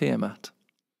related to Tiamat.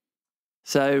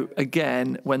 So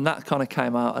again, when that kind of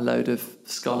came out, a load of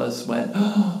scholars went,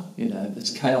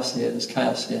 there's chaos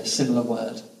here, similar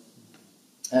word.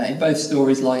 In both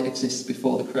stories, light exists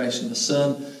before the creation of the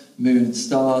sun, moon and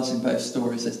stars. In both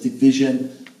stories, there's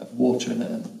division of water,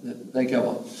 and they go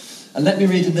on. And let me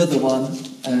read another one,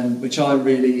 which I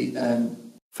really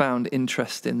found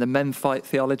interesting, the Memphite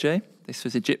theology. This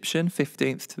was Egyptian,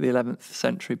 15th to the 11th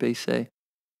century BC.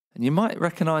 And you might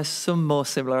recognise some more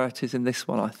similarities in this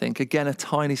one, I think. Again, a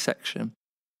tiny section.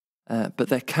 But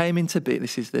there came into being,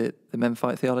 this is the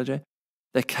Memphite theology,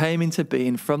 there came into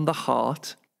being from the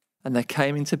heart, and there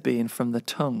came into being from the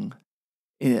tongue,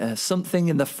 something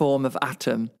in the form of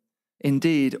atom.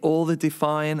 Indeed, all the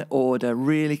divine order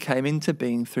really came into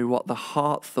being through what the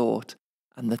heart thought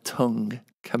and the tongue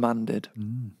commanded.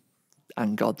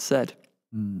 And God said.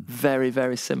 Very,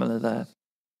 very similar there.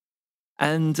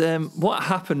 And what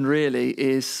happened really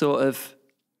is sort of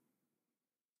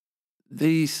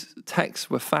these texts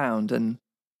were found and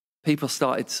people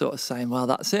started sort of saying, well,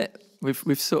 that's it.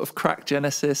 We've sort of cracked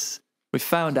Genesis. we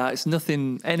found out it's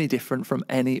nothing any different from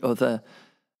any other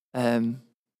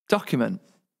document.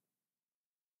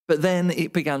 But then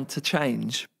it began to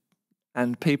change,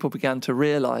 and people began to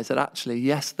realise that actually,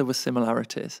 yes, there were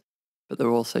similarities, but there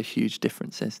were also huge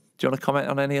differences. Do you want to comment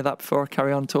on any of that before I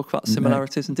carry on, talk about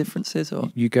similarities and differences?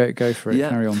 Or you go for it,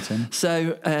 carry on, Tim.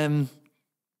 So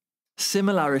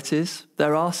similarities,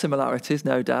 there are similarities,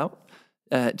 no doubt.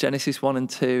 Genesis 1 and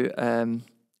 2,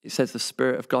 it says the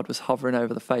Spirit of God was hovering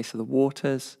over the face of the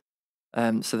waters.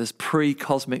 So there's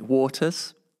pre-cosmic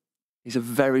waters. It's a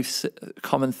very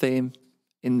common theme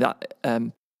in that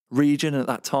region at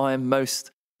that time.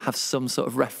 Most have some sort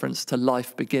of reference to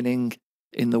life beginning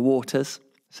in the waters.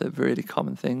 It's a really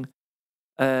common thing.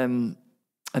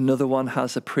 Another one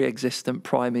has a pre-existent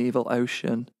primeval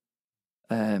ocean.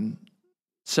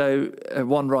 So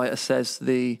one writer says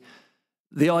the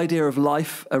idea of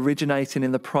life originating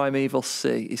in the primeval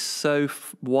sea is so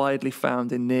widely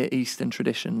found in Near Eastern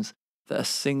traditions that a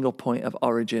single point of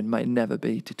origin may never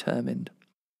be determined.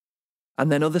 And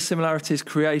then other similarities,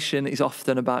 creation is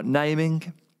often about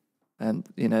naming, and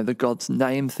the gods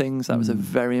name things. That was a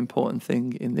very important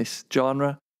thing in this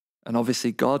genre. And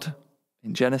obviously God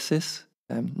in Genesis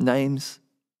names.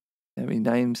 He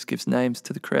gives names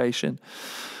to the creation.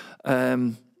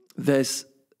 There's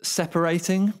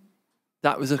separating.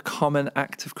 That was a common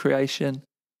act of creation.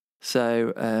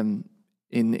 So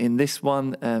in this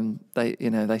one,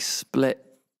 they split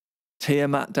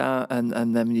Tiamat down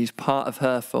and then use part of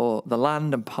her for the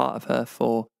land and part of her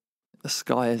for the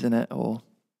sky, isn't it? Or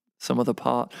some other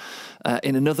part.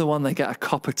 In another one, they get a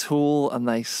copper tool and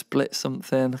they split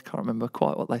something. I can't remember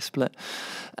quite what they split.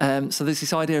 So there's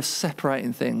this idea of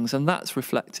separating things, and that's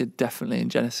reflected definitely in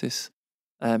Genesis.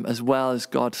 As well as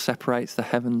God separates the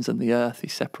heavens and the earth. He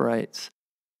separates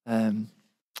the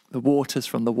waters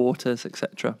from the waters,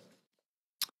 etc.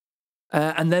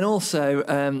 And then also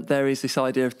there is this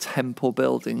idea of temple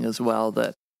building as well,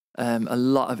 that a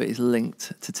lot of it is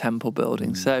linked to temple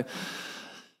building. So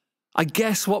I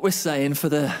guess what we're saying for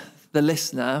the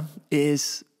listener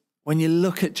is, when you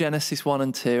look at Genesis 1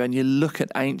 and 2 and you look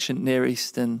at ancient Near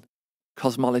Eastern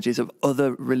cosmologies of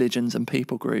other religions and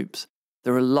people groups,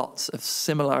 there are lots of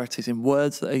similarities in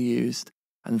words that are used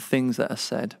and things that are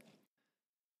said.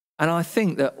 And I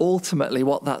think that ultimately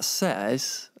what that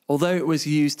says, although it was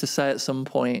used to say at some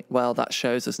point, well, that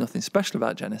shows there's nothing special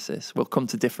about Genesis, we'll come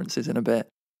to differences in a bit.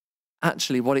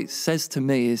 Actually, what it says to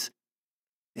me is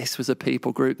this was a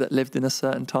people group that lived in a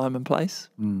certain time and place.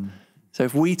 So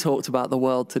if we talked about the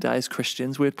world today as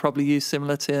Christians, we'd probably use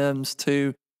similar terms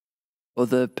to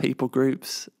other people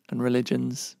groups and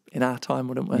religions in our time,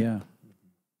 wouldn't we? Yeah.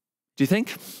 Do you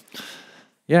think?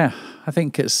 Yeah, I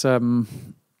think it's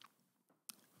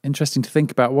interesting to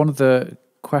think about. One of the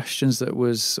questions that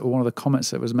was, or one of the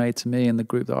comments that was made to me in the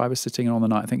group that I was sitting in on the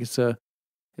night, I think it's a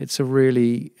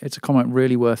comment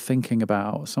really worth thinking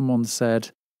about. Someone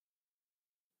said,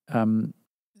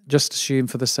 just assume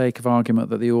for the sake of argument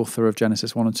that the author of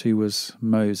Genesis 1 and 2 was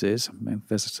Moses. I mean,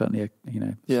 there's certainly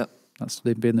that's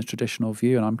been the traditional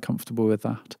view, and I'm comfortable with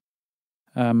that.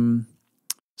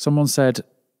 Someone said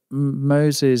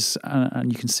Moses,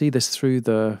 and you can see this through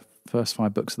the first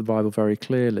 5 books of the Bible very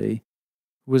clearly,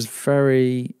 was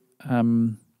very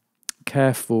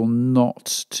careful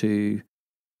not to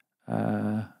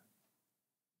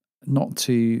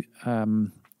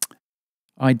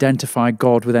identify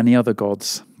God with any other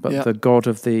gods, but the God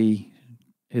of the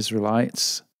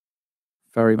Israelites.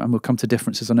 And we'll come to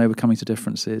differences. I know we're coming to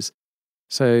differences.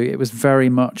 So it was very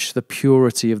much the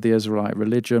purity of the Israelite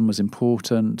religion was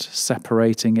important,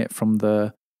 separating it from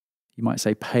the, you might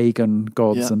say, pagan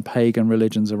gods and pagan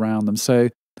religions around them. So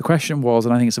the question was,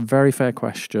 and I think it's a very fair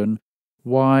question,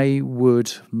 why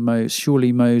would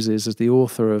surely Moses, as the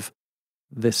author of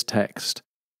this text,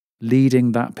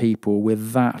 leading that people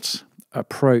with that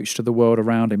approach to the world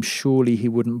around him, surely he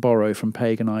wouldn't borrow from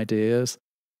pagan ideas?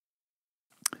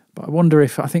 But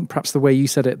I think perhaps the way you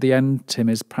said it at the end, Tim,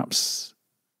 is perhaps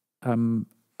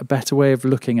a better way of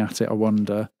looking at it. I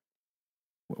wonder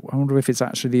if it's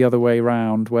actually the other way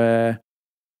around, where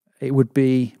it would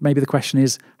be, maybe the question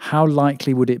is, how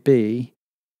likely would it be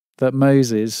that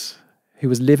Moses, who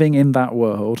was living in that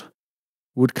world,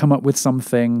 would come up with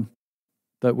something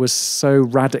that was so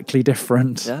radically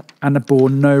different and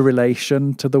bore no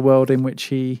relation to the world in which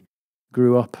he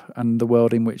grew up and the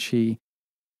world in which he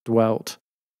dwelt?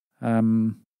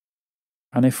 And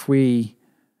if we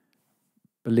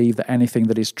believe that anything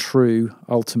that is true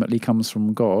ultimately comes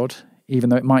from God,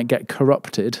 even though it might get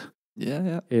corrupted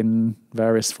in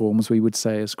various forms, we would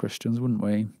say as Christians, wouldn't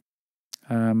we?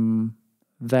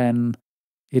 Then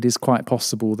it is quite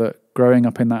possible that growing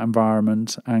up in that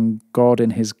environment, and God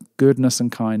in his goodness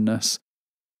and kindness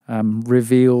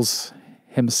reveals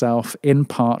himself in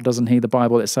part, doesn't he? The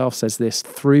Bible itself says this,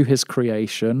 through his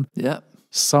creation. Yeah.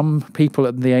 Some people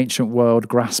in the ancient world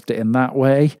grasped it in that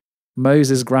way.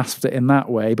 Moses grasped it in that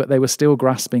way, but they were still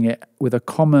grasping it with a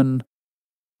common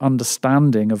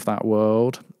understanding of that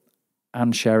world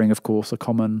and sharing, of course, a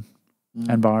common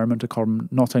environment,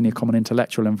 not only a common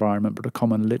intellectual environment, but a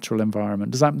common literal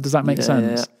environment. Does that make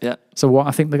sense? Yeah. So what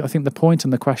I think the point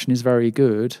and the question is very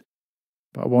good,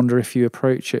 but I wonder if you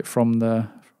approach it from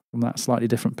that slightly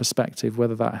different perspective,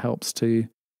 whether that helps to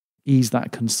ease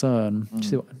that concern.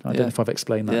 I don't know if I've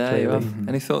explained that clearly. You have.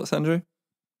 Any thoughts, Andrew?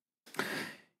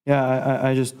 Yeah,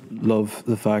 I just love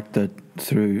the fact that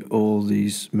through all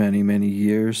these many, many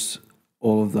years,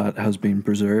 all of that has been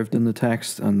preserved in the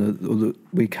text, and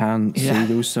we can see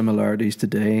those similarities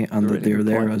today, and that they're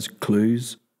there as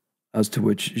clues as to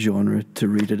which genre to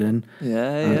read it in.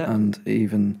 And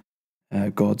even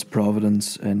God's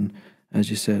providence, and as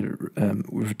you said,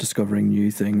 we're discovering new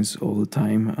things all the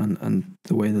time, and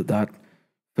the way that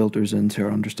filters into our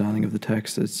understanding of the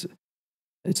text, it's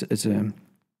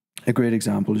a great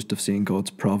example just of seeing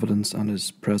God's providence and his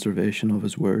preservation of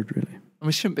his word, really. And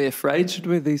we shouldn't be afraid, should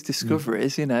we, of these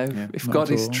discoveries, if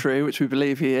God is true, which we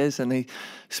believe he is, and he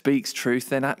speaks truth,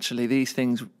 then actually these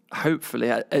things, hopefully,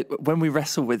 when we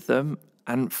wrestle with them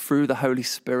and through the Holy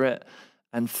Spirit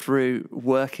and through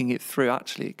working it through,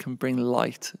 actually it can bring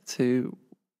light to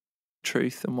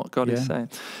truth and what God is saying.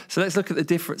 So let's look at the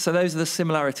difference. So those are the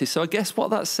similarities. So I guess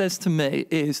what that says to me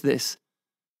is this,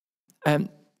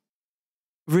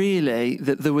 really,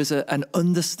 that there was an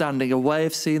understanding, a way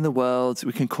of seeing the world.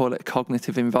 We can call it a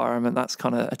cognitive environment. That's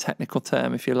kind of a technical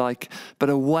term, if you like, but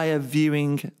a way of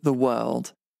viewing the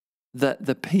world that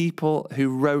the people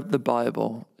who wrote the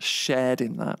Bible shared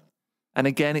in that. And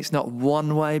again, it's not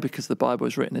one way, because the Bible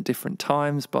was written at different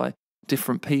times by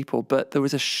different people, but there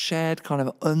was a shared kind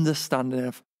of understanding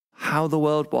of how the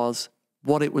world was,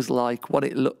 what it was like, what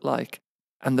it looked like,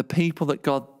 and the people that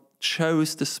God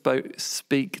chose to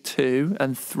speak to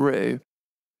and through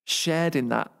shared in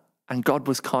that. And God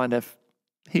was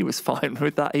he was fine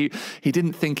with that. He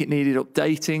didn't think it needed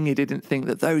updating. He didn't think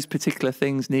that those particular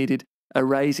things needed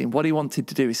erasing. What he wanted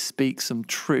to do is speak some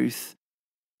truth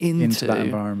into that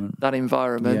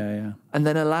environment, and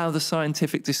then allow the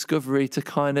scientific discovery to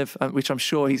kind of, which I'm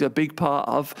sure he's a big part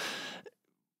of,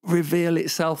 reveal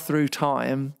itself through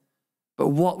time. But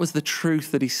what was the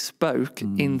truth that he spoke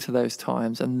into those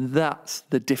times? And that's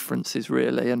the differences,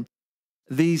 really. And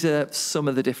these are some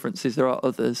of the differences. There are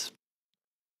others.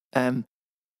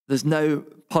 There's no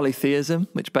polytheism,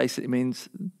 which basically means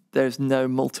there's no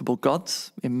multiple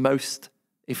gods. In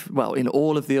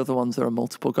all of the other ones, there are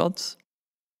multiple gods.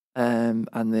 And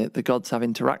the gods have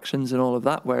interactions and all of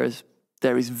that, whereas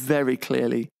there is very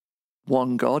clearly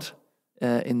one God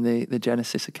in the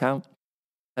Genesis account.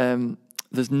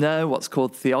 There's no what's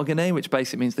called theogony, which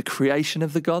basically means the creation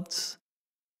of the gods.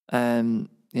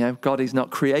 God is not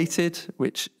created,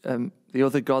 which the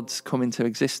other gods come into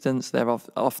existence. They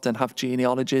often have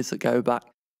genealogies that go back,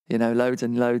 loads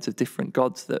and loads of different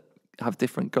gods that have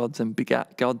different gods and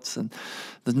begat gods. And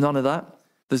there's none of that.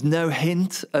 There's no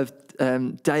hint of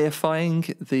deifying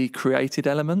the created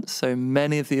elements. So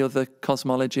many of the other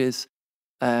cosmologies,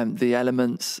 the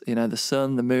elements, the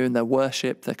sun, the moon, they're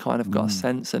worshipped. They kind of got a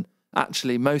sense. And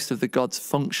actually, most of the gods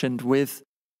functioned with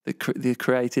the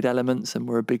created elements and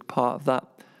were a big part of that.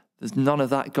 There's none of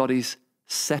that. God is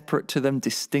separate to them,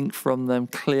 distinct from them,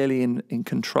 clearly in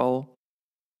control.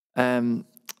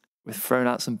 We've thrown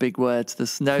out some big words.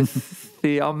 There's no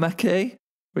theomachy,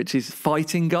 which is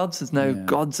fighting gods. There's no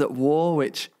gods at war,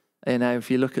 which,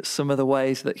 if you look at some of the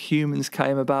ways that humans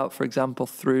came about, for example,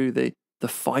 through the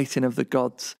fighting of the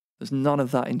gods, there's none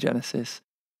of that in Genesis.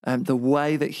 The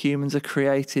way that humans are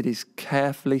created is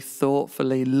carefully,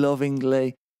 thoughtfully,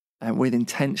 lovingly, and with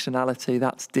intentionality.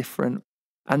 That's different.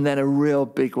 And then a real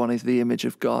big one is the image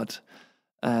of God,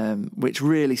 which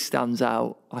really stands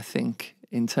out, I think,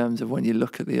 in terms of when you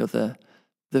look at the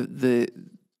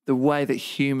way that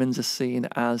humans are seen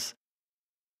as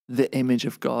the image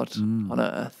of God on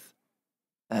earth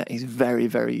is very,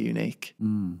 very unique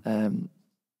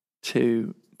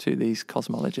to these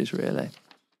cosmologies, really.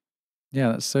 Yeah,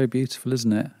 that's so beautiful,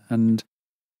 isn't it? And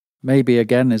maybe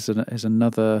again is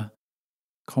another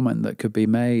comment that could be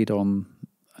made on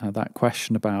that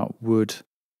question about, would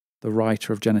the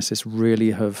writer of Genesis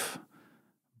really have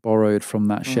borrowed from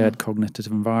that shared cognitive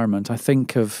environment? I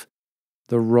think of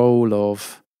the role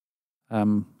of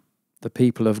the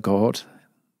people of God,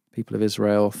 people of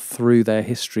Israel, through their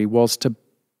history, was to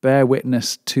bear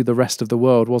witness to the rest of the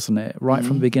world, wasn't it? Right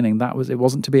from the beginning, it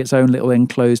wasn't to be its own little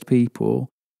enclosed people.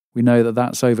 We know that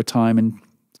that's over time in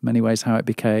many ways how it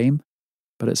became,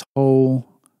 but its whole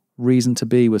reason to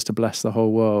be was to bless the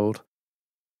whole world.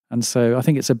 And so I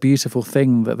think it's a beautiful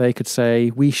thing that they could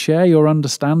say, we share your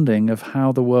understanding of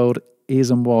how the world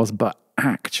is and was, but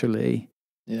actually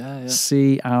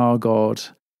see our God,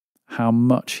 how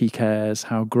much he cares,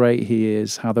 how great he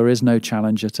is, how there is no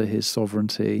challenger to his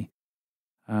sovereignty.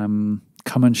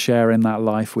 Come and share in that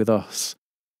life with us.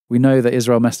 We know that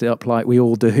Israel messed it up like we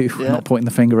all do. We're not pointing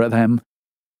the finger at them.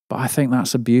 But I think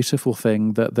that's a beautiful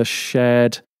thing, that the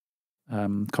shared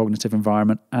cognitive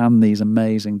environment and these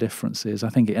amazing differences, I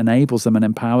think it enables them and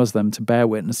empowers them to bear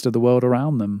witness to the world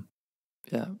around them.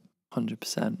 Yeah,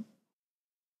 100%.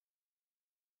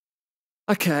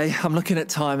 Okay, I'm looking at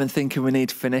time and thinking we need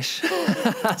to finish.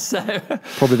 So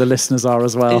probably the listeners are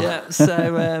as well. Yeah,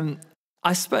 so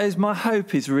I suppose my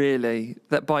hope is really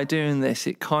that by doing this,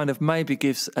 it kind of maybe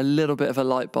gives a little bit of a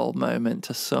light bulb moment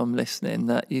to some listening,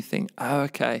 that you think, oh,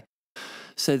 okay,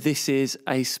 so this is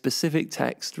a specific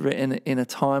text written in a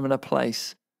time and a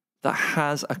place that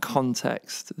has a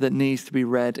context that needs to be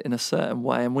read in a certain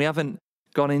way. And we haven't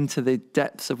gone into the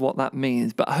depths of what that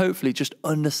means, but hopefully just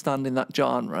understanding that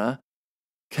genre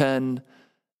can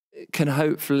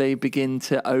hopefully begin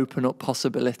to open up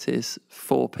possibilities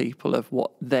for people of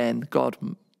what then God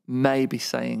may be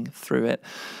saying through it.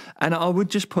 And I would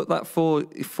just put that for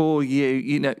you.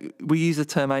 You know, we use the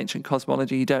term ancient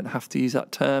cosmology. You don't have to use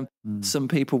that term. Some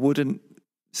people wouldn't.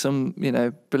 Some,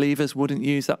 believers wouldn't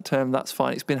use that term. That's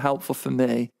fine. It's been helpful for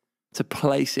me to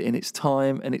place it in its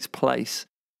time and its place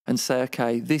and say,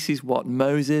 okay, this is what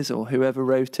Moses or whoever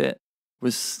wrote it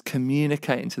was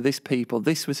communicating to this people.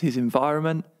 This was his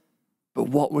environment, but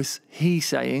what was he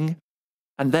saying?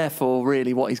 And therefore,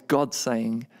 really, what is God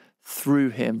saying through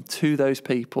him to those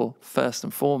people first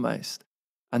and foremost,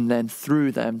 and then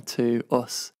through them to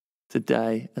us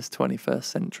today as 21st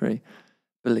century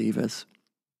believers.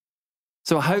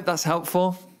 So I hope that's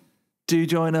helpful. Do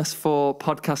join us for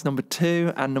podcast number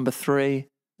 2 and number 3,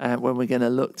 when we're going to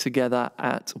look together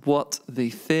at what the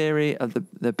theory of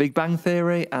the Big Bang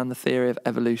Theory and the theory of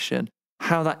evolution,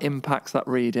 how that impacts that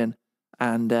reading,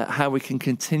 and how we can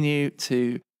continue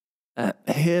to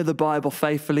hear the Bible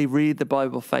faithfully, read the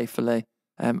Bible faithfully,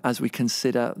 as we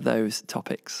consider those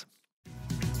topics.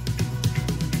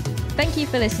 Thank you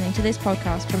for listening to this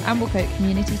podcast from Amblecote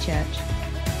Community Church.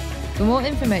 For more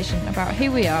information about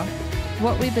who we are,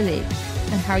 what we believe,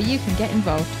 and how you can get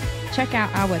involved, check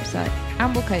out our website,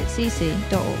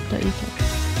 amblecotecc.org.uk.